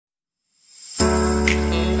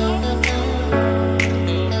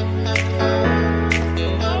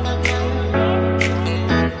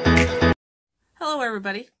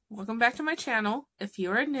everybody, welcome back to my channel. If you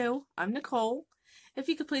are new, I'm Nicole. If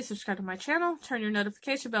you could please subscribe to my channel, turn your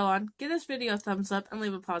notification bell on, give this video a thumbs up, and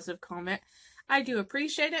leave a positive comment. I do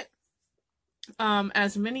appreciate it.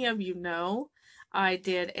 As many of you know, I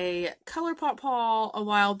did a Colourpop haul a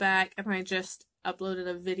while back, and I just uploaded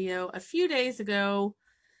a video a few days ago,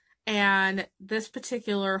 and this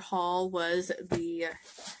particular haul was the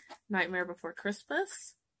Nightmare Before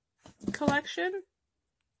Christmas collection.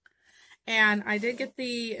 And I did get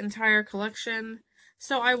the entire collection,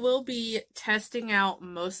 so I will be testing out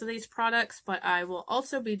most of these products, but I will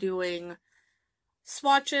also be doing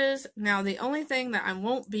swatches. Now, the only thing that I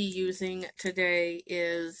won't be using today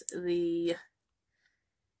is the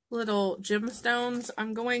little gemstones.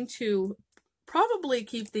 I'm going to probably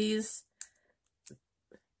keep these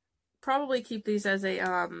as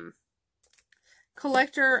a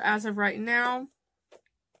collector as of right now.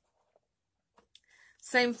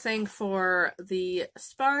 Same thing for the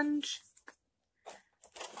sponge,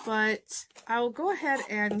 but I will go ahead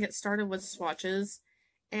and get started with swatches.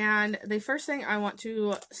 And the first thing I want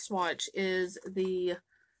to swatch is the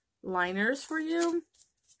liners for you.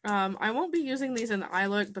 I won't be using these in the eye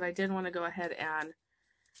look, but I did want to go ahead and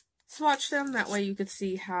swatch them. That way you could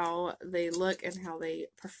see how they look and how they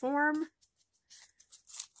perform.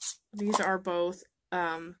 These are both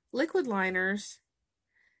liquid liners.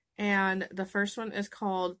 And the first one is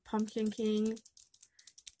called Pumpkin King.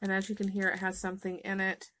 And as you can hear, it has something in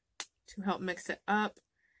it to help mix it up.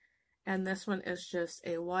 And this one is just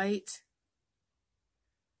a white.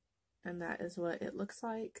 And that is what it looks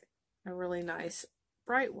like. A really nice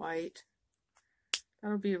bright white.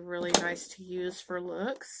 That'll be really nice to use for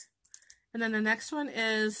looks. And then the next one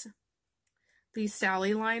is the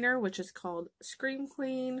Sally liner, which is called Scream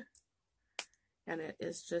Queen. And it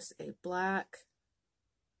is just a black.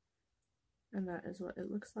 And that is what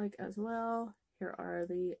it looks like as well. Here are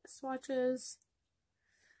the swatches.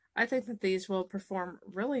 I think that these will perform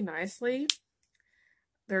really nicely.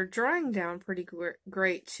 They're drying down pretty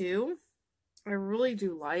great too. I really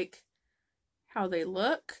do like how they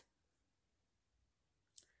look.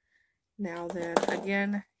 Now then,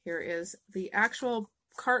 again, here is the actual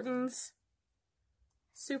cartons.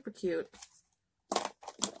 Super cute.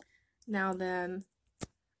 Now then,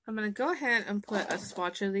 I'm going to go ahead and put a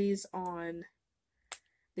swatch of these on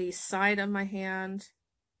the side of my hand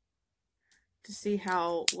to see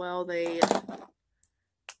how well they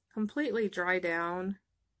completely dry down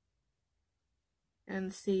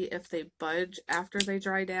and see if they budge after they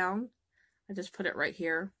dry down. I just put it right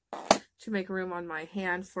here to make room on my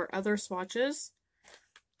hand for other swatches.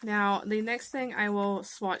 Now, the next thing I will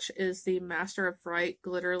swatch is the Master of Fright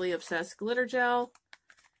Glitterly Obsessed Glitter Gel.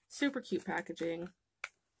 Super cute packaging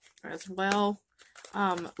as well.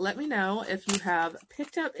 Let me know if you have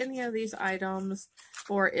picked up any of these items,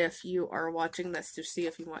 or if you are watching this to see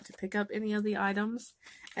if you want to pick up any of the items,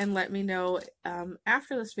 and let me know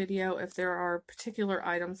after this video if there are particular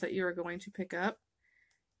items that you are going to pick up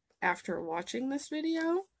after watching this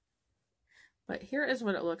video. But here is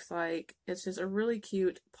what it looks like. It's just a really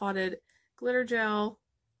cute potted glitter gel,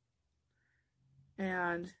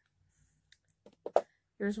 and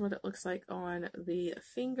here's what it looks like on the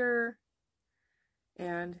finger,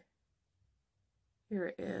 and here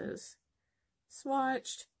it is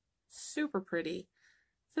swatched. Super pretty.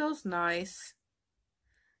 Feels nice.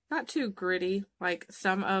 Not too gritty like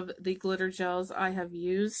some of the glitter gels I have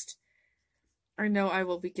used. I know I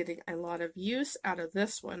will be getting a lot of use out of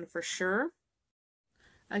this one for sure.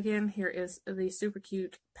 Again, here is the super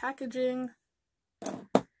cute packaging.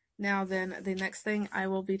 Now then, the next thing I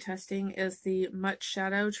will be testing is the Much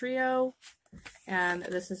Shadow Trio, and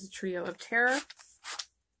this is a Trio of Terror.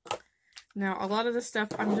 Now, a lot of the stuff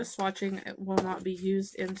I'm just swatching will not be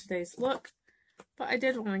used in today's look, but I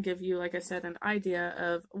did want to give you, like I said, an idea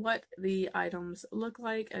of what the items look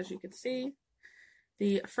like. As you can see,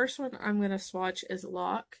 the first one I'm going to swatch is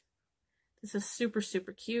Lock. This is super,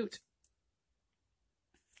 super cute.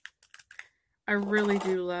 I really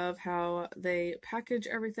do love how they package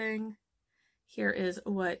everything. Here is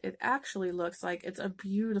what it actually looks like. It's a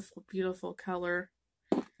beautiful, beautiful color.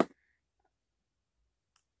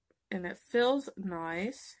 And it feels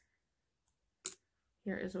nice.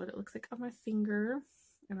 Here is what it looks like on my finger.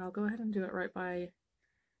 And I'll go ahead and do it right by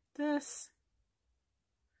this.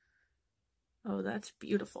 Oh, that's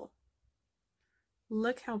beautiful.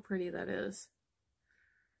 Look how pretty that is.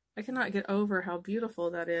 I cannot get over how beautiful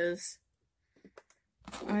that is.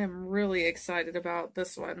 I am really excited about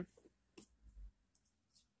this one.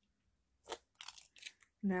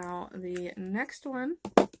 Now, the next one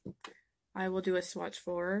I will do a swatch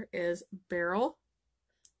for is Barrel.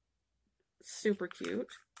 super cute.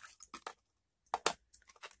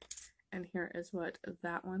 And here is what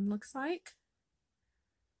that one looks like.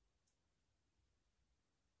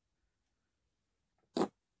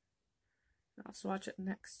 I'll swatch it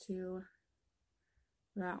next to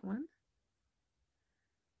that one.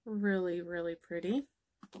 Really, really pretty.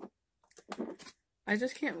 I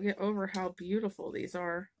just can't get over how beautiful these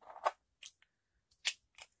are.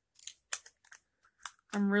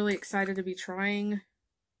 I'm really excited to be trying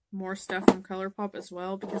more stuff from Colourpop as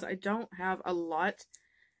well, because I don't have a lot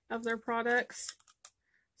of their products.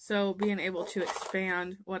 So being able to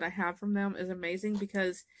expand what I have from them is amazing,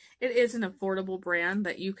 because it is an affordable brand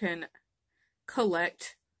that you can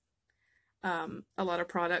collect a lot of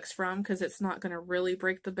products from, because it's not going to really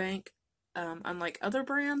break the bank, unlike other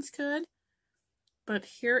brands could. But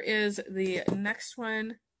here is the next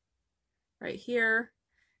one right here,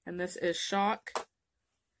 and this is Shock.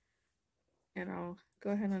 And I'll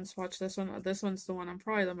go ahead and swatch this one. This one's the one I'm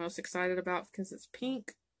probably the most excited about because it's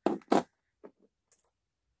pink. And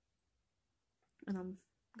I'm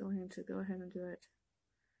going to go ahead and do it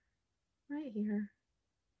right here.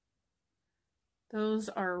 Those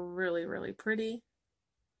are really, really pretty.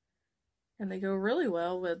 And they go really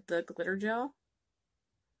well with the glitter gel.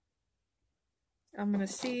 I'm going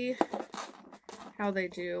to see how they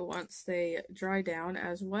do once they dry down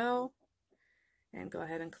as well. And go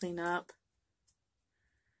ahead and clean up.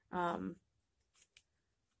 I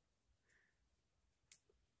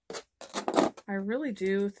really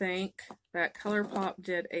do think that Colourpop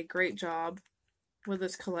did a great job with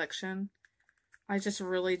this collection. I just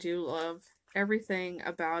really do love everything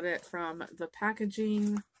about it, from the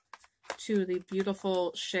packaging to the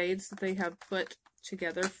beautiful shades that they have put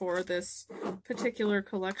together for this particular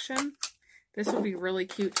collection. This would be really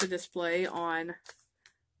cute to display on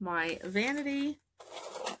my vanity,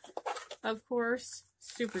 of course.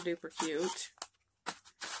 Super duper cute.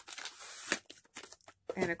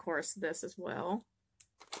 And of course this as well.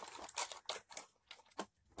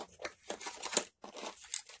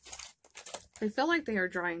 I feel like they are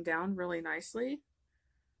drying down really nicely.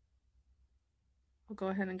 I'll go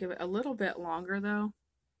ahead and give it a little bit longer though.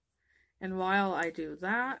 And while I do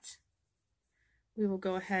that, we will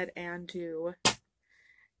go ahead and do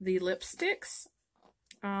the lipsticks.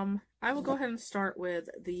 I will go ahead and start with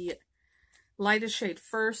the lightest shade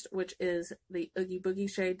first, which is the Oogie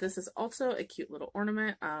Boogie shade. This is also a cute little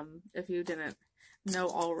ornament, if you didn't know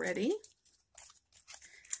already.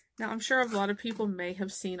 Now, I'm sure a lot of people may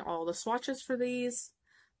have seen all the swatches for these,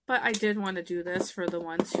 but I did want to do this for the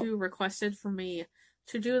ones who requested for me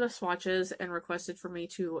to do the swatches and requested for me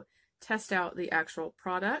to test out the actual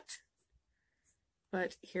product.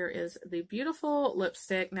 But here is the beautiful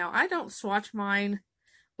lipstick. Now, I don't swatch mine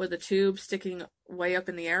with a tube sticking way up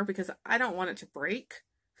in the air because I don't want it to break.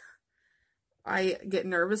 I get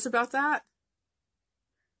nervous about that.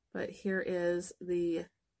 But here is the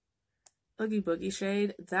Oogie Boogie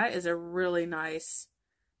shade. That is a really nice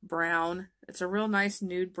brown. It's a real nice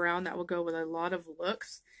nude brown that will go with a lot of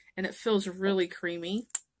looks, and it feels really creamy.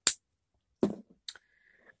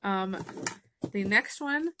 The next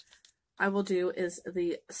one I will do is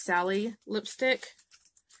the Sally lipstick.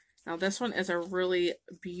 Now this one is a really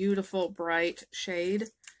beautiful bright shade.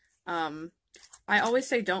 I always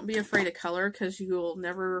say don't be afraid of color, because you will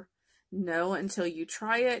never know until you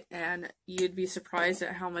try it, and you'd be surprised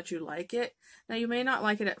at how much you like it. Now you may not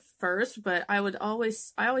like it at first, but I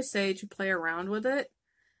always say to play around with it,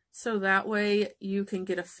 so that way you can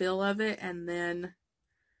get a feel of it, and then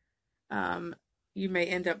you may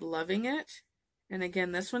end up loving it. And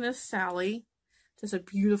again, this one is Sally, just a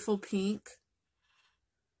beautiful pink.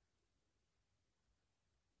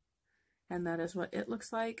 And that is what it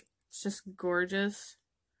looks like. It's just gorgeous.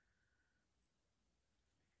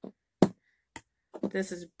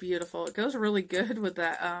 This is beautiful. It goes really good with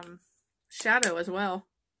that shadow as well.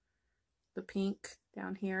 The pink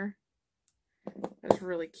down here. That's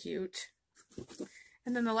really cute.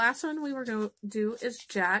 And then the last one we were going to do is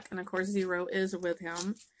Jack. And of course Zero is with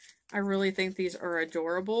him. I really think these are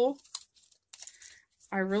adorable.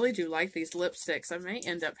 I really do like these lipsticks. I may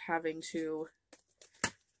end up having to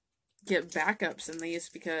get backups in these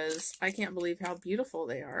because I can't believe how beautiful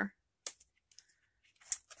they are.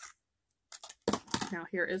 Now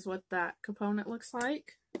here is what that component looks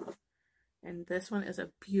like. And this one is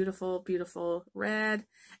a beautiful, beautiful red.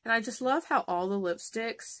 And I just love how all the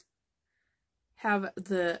lipsticks have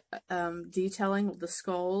the detailing with the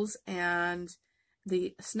skulls and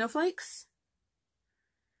the snowflakes.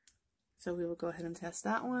 So we will go ahead and test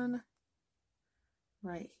that one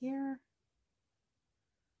right here.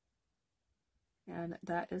 And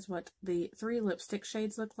that is what the 3 lipstick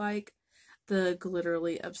shades look like. the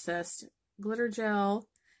Glitterly Obsessed Glitter Gel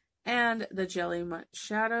and the Jelly Mutt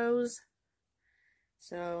Shadows.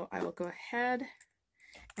 So I will go ahead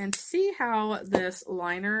and see how this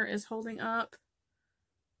liner is holding up.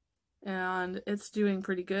 And it's doing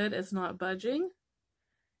pretty good. It's not budging.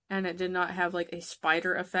 And it did not have like a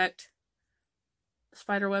spider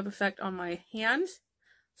web effect on my hand.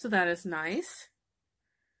 So that is nice.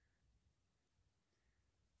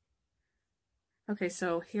 Okay,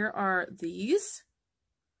 so here are these.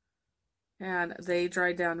 And they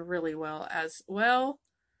dried down really well as well.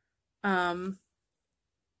 Let's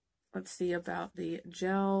see about the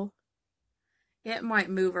gel. It might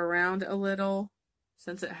move around a little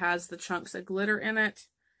since it has the chunks of glitter in it.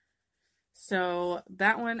 So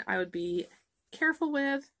that one I would be careful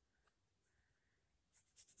with.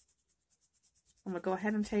 I'm going to go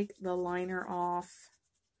ahead and take the liner off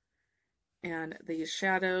and these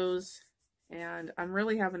shadows. And I'm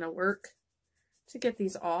really having to work to get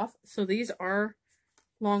these off. So these are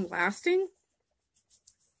long lasting,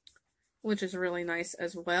 which is really nice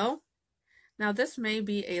as well. Now this may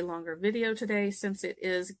be a longer video today since it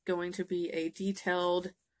is going to be a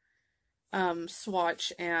detailed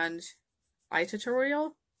swatch and eye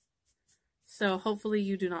tutorial. So hopefully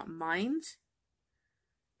you do not mind.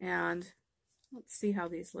 And let's see how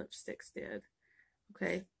these lipsticks did.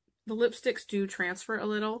 Okay, the lipsticks do transfer a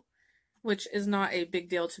little, which is not a big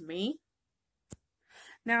deal to me.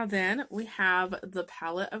 Now then, we have the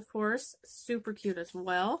palette, of course. Super cute as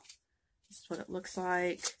well. This is what it looks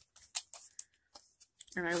like.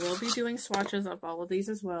 And I will be doing swatches of all of these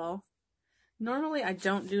as well. Normally, I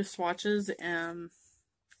don't do swatches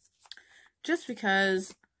just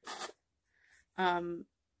because I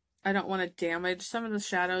don't want to damage some of the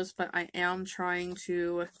shadows, but I am trying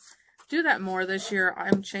to do that more this year.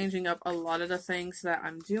 I'm changing up a lot of the things that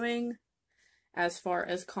I'm doing as far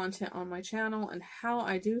as content on my channel and how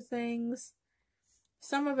I do things.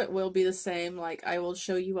 Some of it will be the same, like I will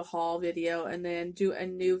show you a haul video and then do a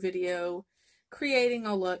new video creating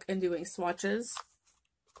a look and doing swatches.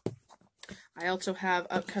 I also have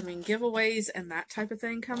upcoming giveaways and that type of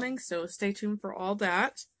thing coming, so stay tuned for all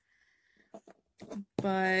that.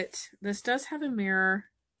 But this does have a mirror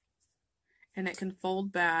and it can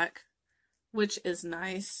fold back, which is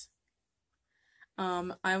nice.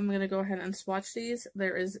 I'm going to go ahead and swatch these.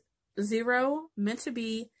 There is Zero, Meant to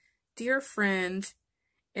Be, Dear Friend,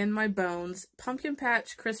 In My Bones, Pumpkin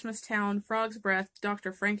Patch, Christmas Town, Frog's Breath,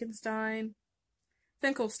 Dr. Finkelstein,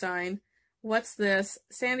 What's This,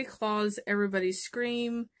 Santa Claus, Everybody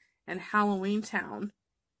Scream, and Halloween Town.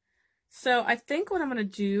 So I think what I'm going to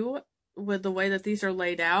do with the way that these are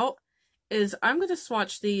laid out is I'm going to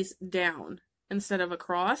swatch these down instead of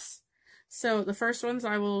across. So the first ones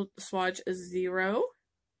I will swatch is Zero,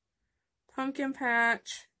 Pumpkin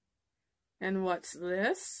Patch, and What's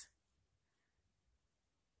This.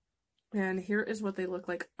 And here is what they look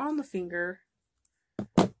like on the finger.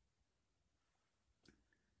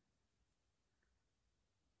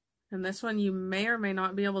 And this one you may or may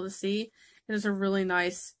not be able to see. It is a really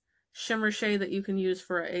nice shimmer shade that you can use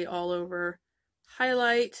for a all over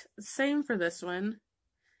highlight. Same for this one.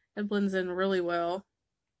 It blends in really well.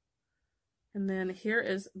 And then here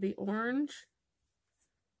is the orange.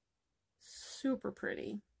 Super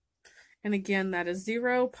pretty. And again, that is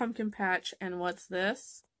Zero, Pumpkin Patch, and What's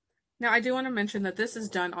This. Now, I do want to mention that this is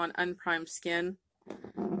done on unprimed skin.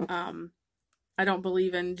 I don't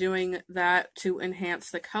believe in doing that to enhance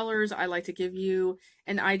the colors. I like to give you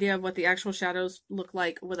an idea of what the actual shadows look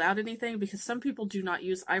like without anything, because some people do not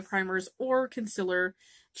use eye primers or concealer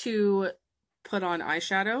to put on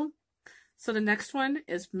eyeshadow. So the next one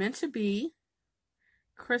is Meant to Be,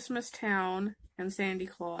 Christmas Town, and Santa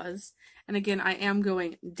Claus. And again, I am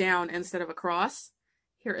going down instead of across.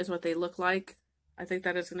 Here is what they look like. I think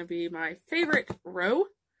that is going to be my favorite row.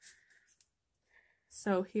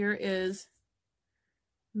 So here is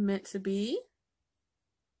Meant to Be.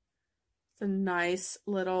 It's a nice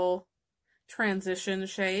little transition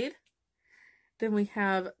shade. Then we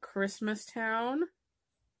have Christmas Town,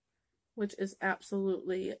 which is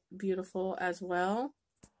absolutely beautiful as well.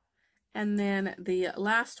 And then the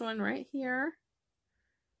last one right here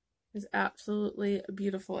is absolutely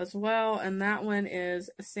beautiful as well. And that one is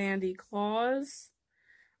Santa Claus.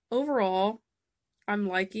 Overall, I'm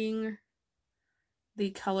liking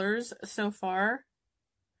the colors so far.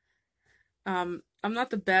 I'm not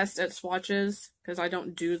the best at swatches because I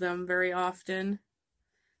don't do them very often.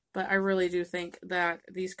 But I really do think that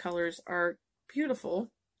these colors are beautiful.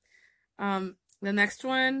 The next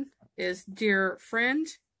one is Dear Friend,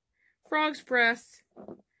 Frog's Breath,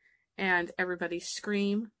 and Everybody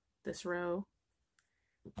Scream, this row.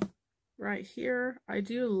 right here. I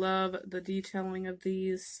do love the detailing of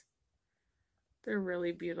these. They're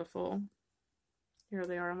really beautiful. Here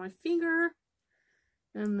they are on my finger.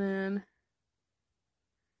 And then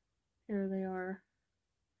here they are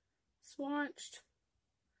swatched.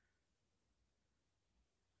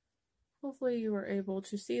 Hopefully you were able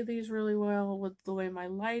to see these really well with the way my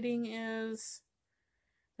lighting is.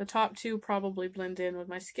 The top two probably blend in with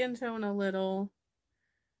my skin tone a little,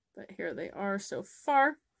 but here they are so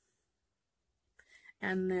far.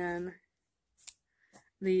 And then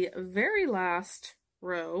the very last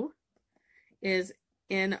row is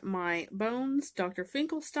in my Bones, Dr.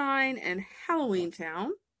 Finkelstein, and Halloween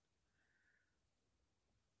Town.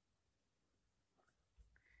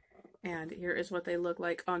 And here is what they look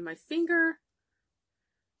like on my finger.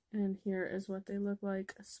 And here is what they look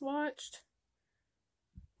like swatched.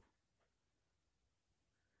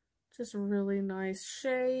 Just really nice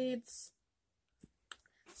shades.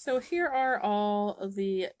 So here are all of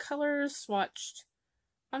the colors swatched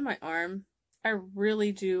on my arm. I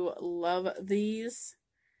really do love these.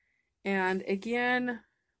 And again,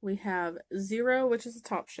 we have Zero, which is the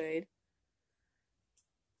top shade.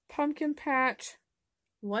 Pumpkin Patch.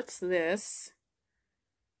 What's This?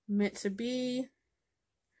 Meant to Be.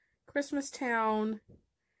 Christmas Town.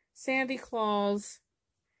 Sandy Claus.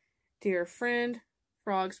 Dear Friend.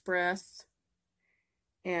 Frog's Breath.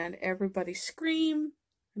 And Everybody Scream.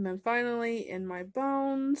 And then finally, in my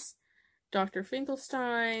Bones, Dr.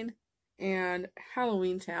 Finkelstein, and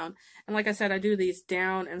Halloween Town. And like I said, I do these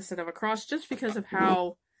down instead of across just because of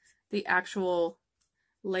how the actual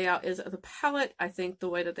layout is of the palette. I think the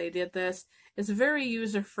way that they did this is very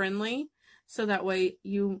user-friendly, so that way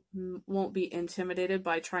you won't be intimidated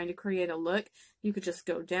by trying to create a look. You could just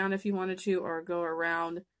go down if you wanted to, or go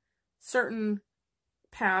around certain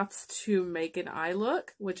paths to make an eye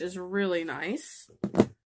look, which is really nice.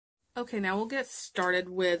 Okay, now we'll get started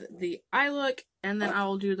with the eye look, and then I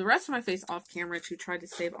will do the rest of my face off camera to try to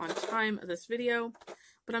save on time of this video.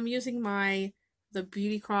 But I'm using the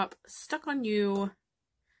Beauty Crop Stuck On You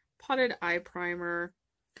Potted Eye Primer.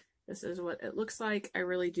 This is what it looks like. I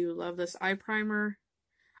really do love this eye primer.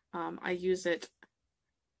 I use it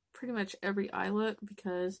pretty much every eye look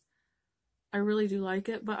because I really do like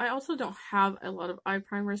it, but I also don't have a lot of eye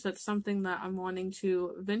primers. That's something that I'm wanting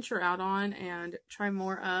to venture out on and try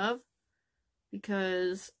more of,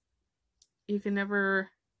 because you can never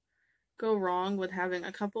go wrong with having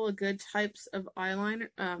a couple of good types of eye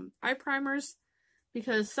primers,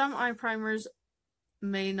 because some eye primers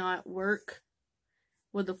may not work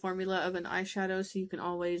with the formula of an eyeshadow, so you can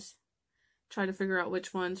always try to figure out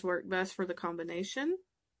which ones work best for the combination.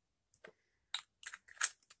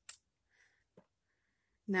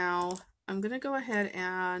 Now, I'm going to go ahead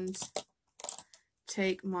and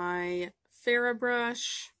take my Farrah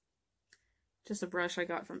brush, just a brush I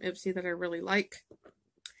got from Ipsy that I really like,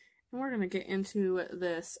 and we're going to get into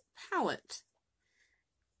this palette.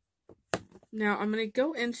 Now, I'm going to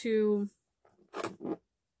go into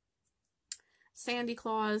Sandy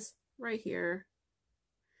Claus right here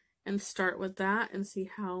and start with that and see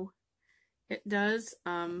how it does.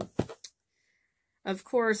 Of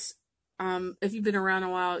course, if you've been around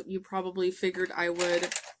a while, you probably figured I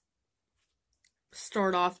would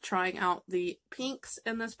start off trying out the pinks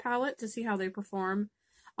in this palette to see how they perform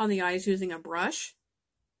on the eyes using a brush.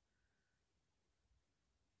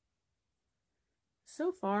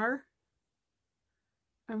 So far,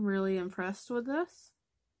 I'm really impressed with this.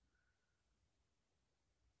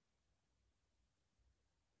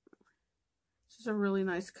 It's just a really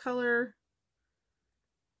nice color.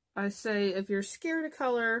 I say if you're scared of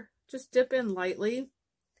color, just dip in lightly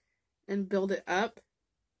and build it up.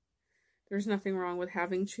 There's nothing wrong with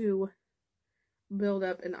having to build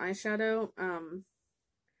up an eyeshadow.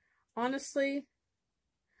 Honestly,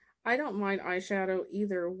 I don't mind eyeshadow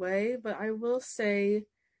either way, but I will say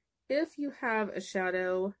if you have a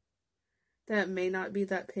shadow that may not be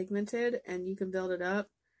that pigmented and you can build it up,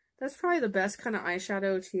 that's probably the best kind of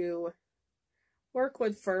eyeshadow to work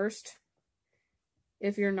with first.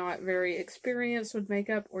 If you're not very experienced with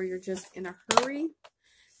makeup or you're just in a hurry,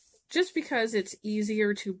 just because it's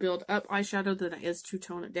easier to build up eyeshadow than it is to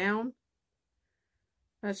tone it down.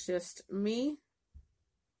 That's just me.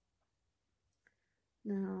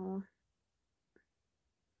 Now,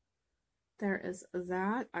 there is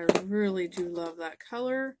that. I really do love that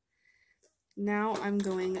color. Now I'm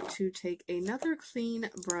going to take another clean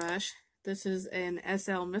brush. This is an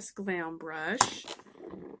SL Miss Glam brush.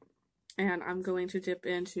 And I'm going to dip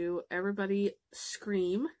into Everybody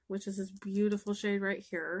Scream, which is this beautiful shade right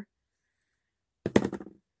here.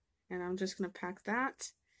 And I'm just going to pack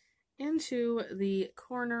that into the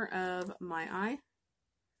corner of my eye,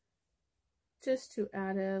 just to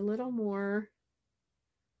add a little more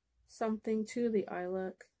something to the eye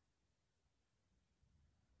look.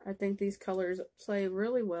 I think these colors play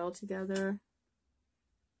really well together.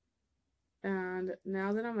 And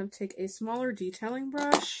now that I'm going to take a smaller detailing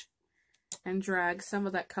brush and drag some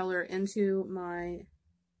of that color into my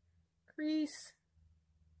crease.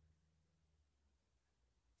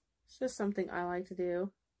 It's just something I like to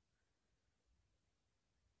do.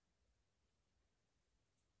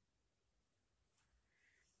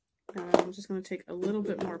 I'm just going to take a little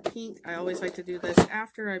bit more pink. I always like to do this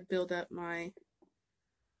after I build up my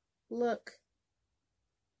look.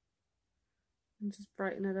 And just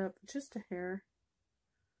brighten it up just a hair.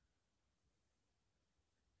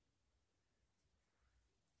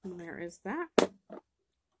 And there is that.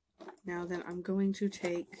 Now then I'm going to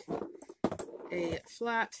take a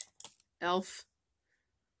flat elf.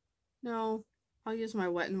 No, I'll use my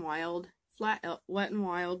Wet n Wild, Wet n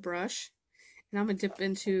Wild brush. And I'm going to dip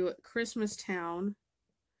into Christmas Town,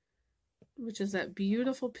 which is that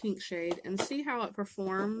beautiful pink shade, and see how it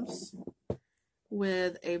performs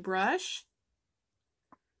with a brush.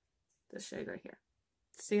 This shade right here.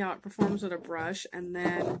 See how it performs with a brush, and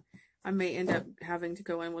then I may end up having to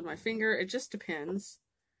go in with my finger. It just depends.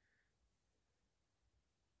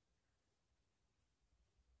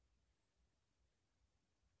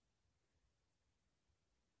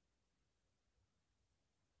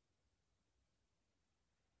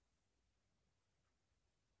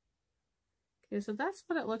 Okay, so that's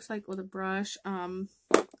what it looks like with a brush.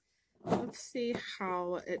 Let's see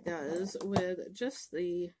how it does with just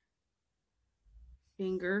the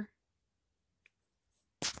finger.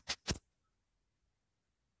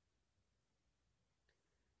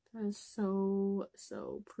 That is so,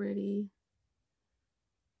 so pretty.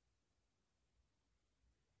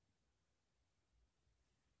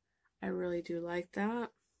 I really do like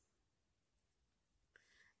that.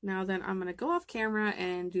 Now then, I'm going to go off camera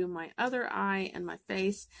and do my other eye and my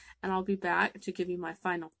face, and I'll be back to give you my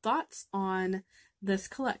final thoughts on this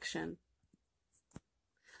collection.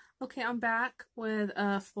 Okay, I'm back with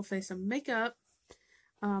a full face of makeup.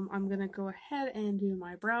 I'm going to go ahead and do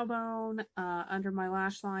my brow bone under my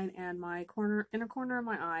lash line and my inner corner of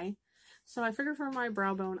my eye. So I figured for my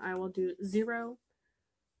brow bone, I will do 0,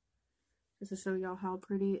 just to show y'all how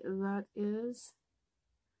pretty that is.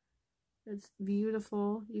 It's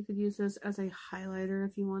beautiful. You could use this as a highlighter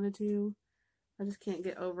if you wanted to. I just can't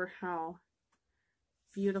get over how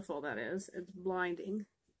beautiful that is. It's blinding.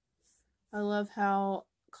 I love how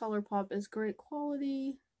Colourpop is great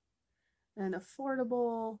quality and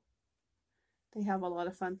affordable. They have a lot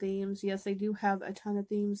of fun themes. Yes, they do have a ton of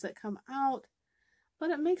themes that come out,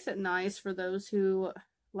 but it makes it nice for those who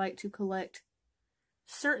like to collect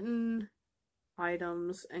certain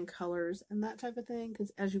items and colors and that type of thing,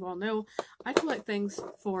 because as you all know, I collect things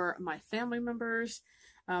for my family members.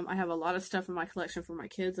 I have a lot of stuff in my collection for my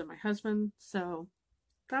kids and my husband, so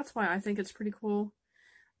that's why I think it's pretty cool.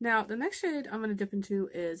 Now, the next shade I'm going to dip into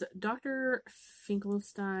is Dr.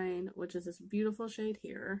 Finkelstein, which is this beautiful shade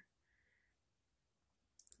here.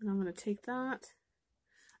 And I'm going to take that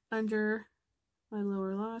under my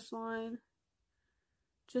lower lash line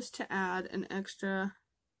just to add an extra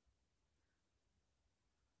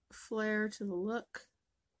flare to the look.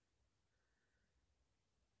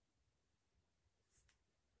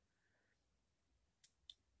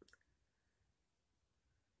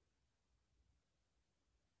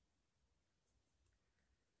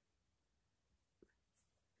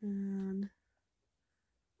 And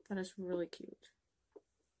that is really cute.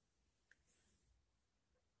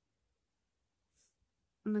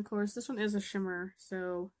 And of course, this one is a shimmer,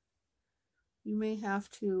 so you may have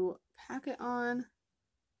to pack it on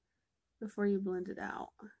before you blend it out.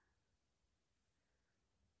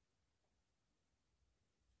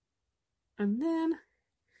 And then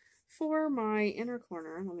for my inner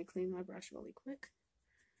corner, let me clean my brush really quick.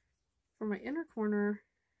 For my inner corner,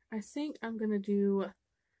 I think I'm going to do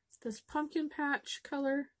this pumpkin patch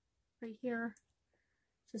color right here,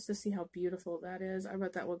 just to see how beautiful that is. I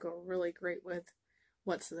bet that will go really great with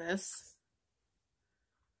What's This.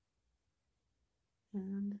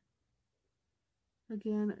 And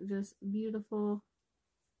again, just beautiful.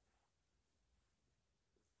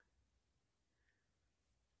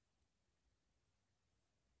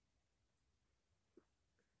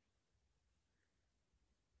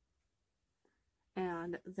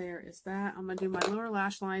 And there is that. I'm going to do my lower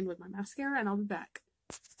lash line with my mascara, and I'll be back.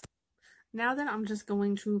 Now then, I'm just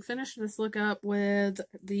going to finish this look up with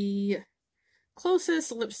the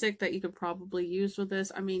closest lipstick that you could probably use with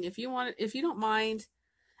this. I mean, if you want it, if you don't mind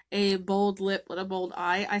a bold lip with a bold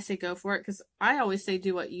eye, I say go for it, because I always say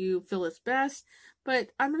do what you feel is best. But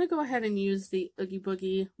I'm going to go ahead and use the Oogie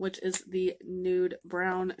Boogie, which is the nude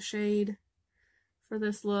brown shade for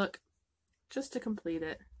this look, just to complete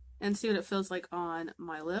it and see what it feels like on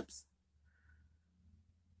my lips.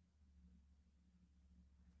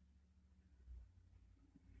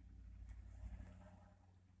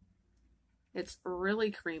 It's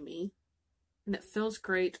really creamy and it feels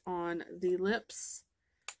great on the lips.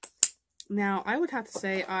 Now, I would have to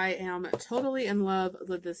say I am totally in love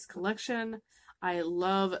with this collection. I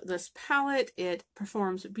love this palette. It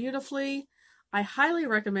performs beautifully. I highly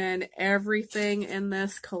recommend everything in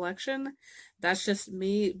this collection. That's just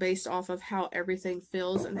me based off of how everything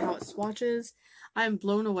feels and how it swatches. I'm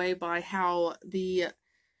blown away by how the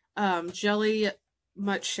Jelly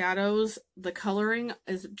Much Shadows, the coloring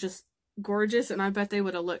is just gorgeous, and I bet they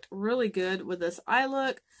would have looked really good with this eye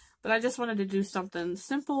look. But I just wanted to do something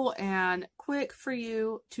simple and quick for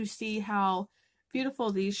you to see how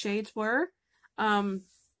beautiful these shades were.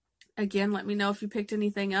 Again, let me know if you picked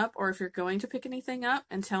anything up or if you're going to pick anything up,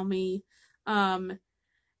 and tell me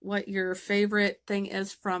what your favorite thing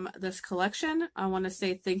is from this collection. I want to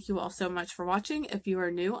say thank you all so much for watching. If you are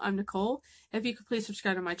new, I'm Nicole. If you could please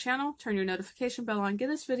subscribe to my channel, turn your notification bell on, give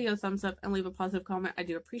this video a thumbs up, and leave a positive comment. I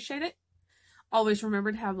do appreciate it. Always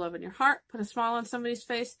remember to have love in your heart, put a smile on somebody's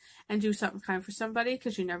face, and do something kind for somebody,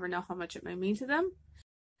 because you never know how much it may mean to them.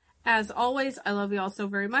 As always, I love you all so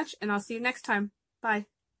very much, and I'll see you next time. Bye.